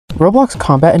ROBLOX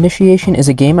Combat Initiation is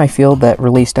a game I feel that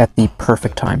released at the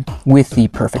perfect time, with the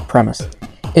perfect premise.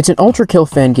 It's an ultra-kill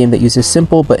fan game that uses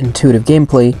simple but intuitive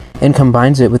gameplay and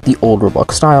combines it with the old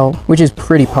Roblox style, which is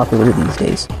pretty popular these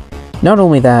days. Not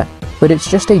only that, but it's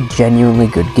just a genuinely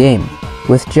good game,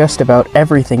 with just about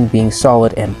everything being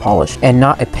solid and polished, and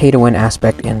not a pay-to-win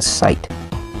aspect in sight.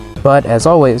 But as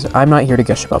always, I'm not here to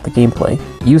gush about the gameplay.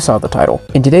 You saw the title.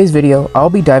 In today's video, I'll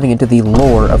be diving into the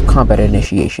lore of Combat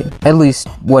Initiation, at least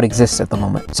what exists at the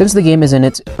moment. Since the game is in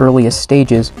its earliest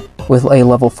stages, with a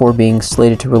level 4 being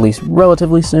slated to release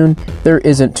relatively soon, there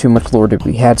isn't too much lore to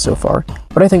be had so far,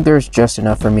 but I think there's just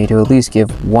enough for me to at least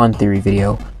give one theory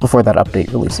video before that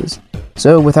update releases.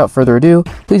 So without further ado,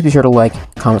 please be sure to like,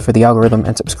 comment for the algorithm,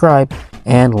 and subscribe,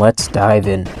 and let's dive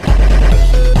in.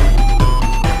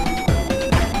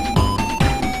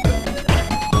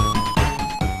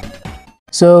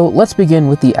 So let's begin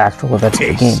with the actual events of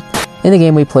the game. In the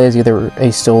game, we play as either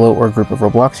a solo or group of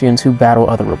Robloxians who battle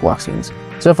other Robloxians.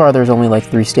 So far there's only like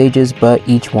 3 stages, but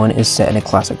each one is set in a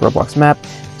classic Roblox map,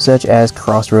 such as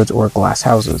Crossroads or Glass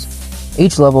Houses.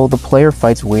 Each level, the player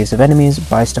fights waves of enemies,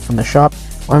 buys stuff from the shop,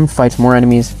 or fights more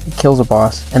enemies, kills a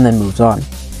boss, and then moves on.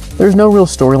 There's no real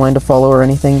storyline to follow or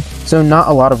anything, so not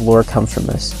a lot of lore comes from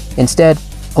this. Instead,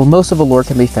 most of the lore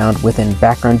can be found within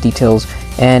background details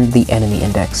and the enemy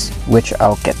index, which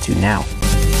I'll get to now.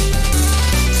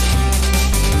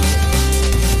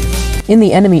 In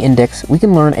the enemy index, we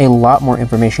can learn a lot more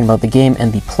information about the game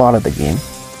and the plot of the game.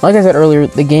 Like I said earlier,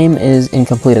 the game is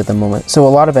incomplete at the moment, so a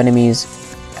lot of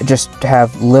enemies just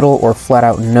have little or flat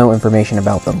out no information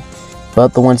about them.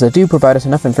 But the ones that do provide us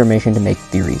enough information to make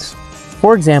theories.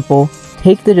 For example,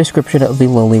 take the description of the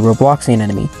lowly Robloxian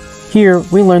enemy. Here,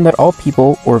 we learn that all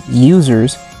people, or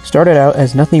users, started out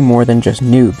as nothing more than just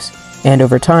noobs, and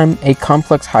over time, a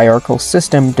complex hierarchical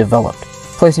system developed,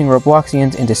 placing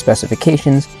Robloxians into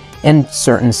specifications and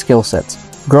certain skill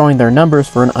sets, growing their numbers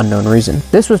for an unknown reason.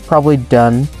 This was probably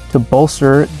done to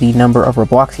bolster the number of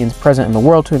Robloxians present in the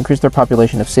world to increase their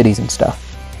population of cities and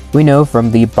stuff. We know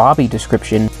from the Bobby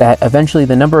description that eventually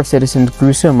the number of citizens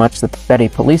grew so much that a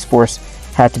police force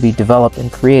had to be developed and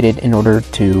created in order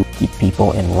to keep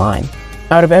people in line.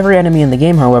 Out of every enemy in the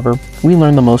game, however, we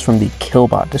learn the most from the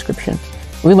Killbot description.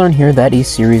 We learn here that a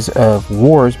series of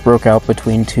wars broke out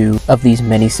between two of these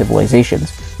many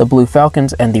civilizations, the Blue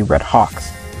Falcons and the Red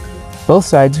Hawks. Both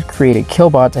sides created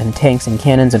killbots and tanks and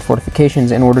cannons and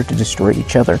fortifications in order to destroy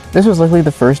each other. This was likely the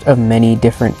first of many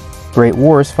different great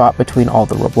wars fought between all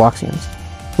the Robloxians.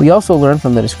 We also learn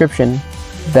from the description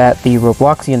that the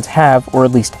Robloxians have, or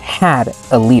at least had,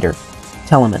 a leader,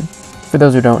 Telemann. For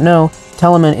those who don't know,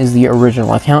 Telemann is the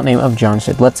original account name of John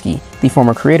Shedletsky, the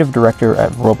former creative director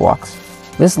at Roblox.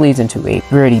 This leads into a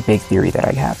pretty big theory that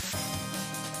I have.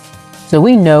 So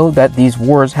we know that these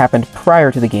wars happened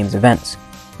prior to the game's events,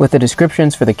 with the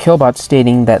descriptions for the killbots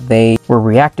stating that they were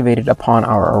reactivated upon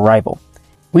our arrival.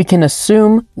 We can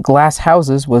assume Glass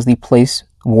Houses was the place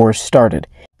wars started,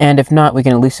 and if not, we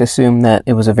can at least assume that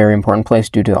it was a very important place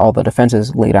due to all the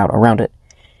defenses laid out around it.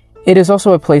 It is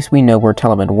also a place we know where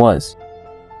Telemann was.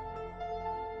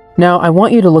 Now, I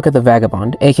want you to look at the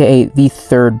Vagabond, aka the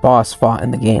third boss fought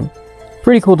in the game.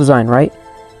 Pretty cool design, right?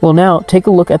 Well now, take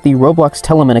a look at the Roblox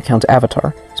Telemann account's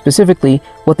avatar, specifically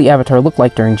what the avatar looked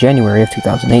like during January of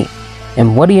 2008.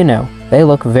 And what do you know? They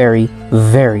look very,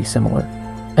 very similar.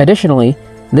 Additionally,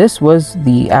 this was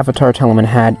the avatar Telemann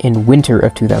had in winter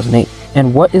of 2008.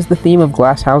 And what is the theme of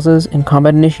Glass Houses in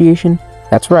Combat Initiation?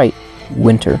 That's right,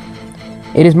 winter.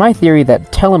 It is my theory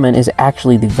that Telemann is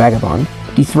actually the Vagabond,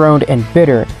 dethroned and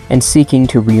bitter, and seeking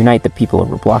to reunite the people of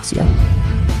Robloxia.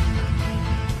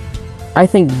 I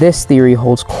think this theory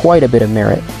holds quite a bit of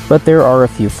merit, but there are a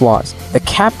few flaws. The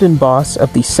captain boss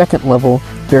of the second level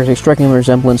bears a striking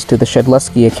resemblance to the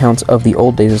Shedletsky accounts of the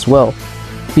old days as well,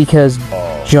 because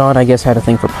John, I guess, had a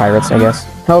thing for pirates, I guess.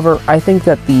 However, I think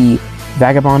that the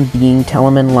Vagabond being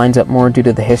Telemann lines up more due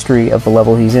to the history of the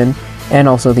level he's in, and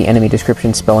also the enemy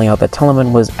description spelling out that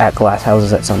Telemann was at Glass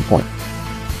Houses at some point.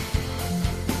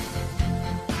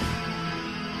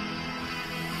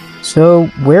 So,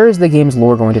 where is the game's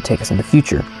lore going to take us in the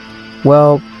future?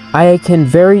 Well, I can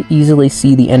very easily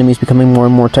see the enemies becoming more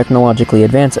and more technologically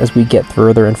advanced as we get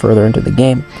further and further into the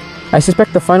game. I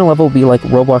suspect the final level will be like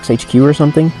Roblox HQ or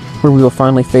something, where we will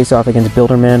finally face off against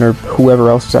Builderman or whoever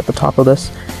else is at the top of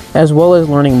this, as well as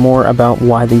learning more about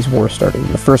why these wars started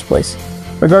in the first place.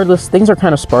 Regardless, things are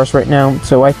kind of sparse right now,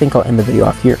 so I think I'll end the video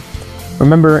off here.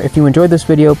 Remember, if you enjoyed this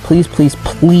video, please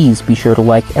be sure to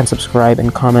like and subscribe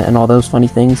and comment and all those funny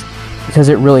things, because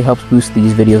it really helps boost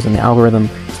these videos in the algorithm,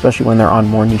 especially when they're on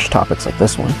more niche topics like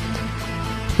this one.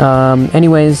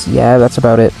 Anyways, yeah, that's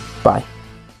about it. Bye.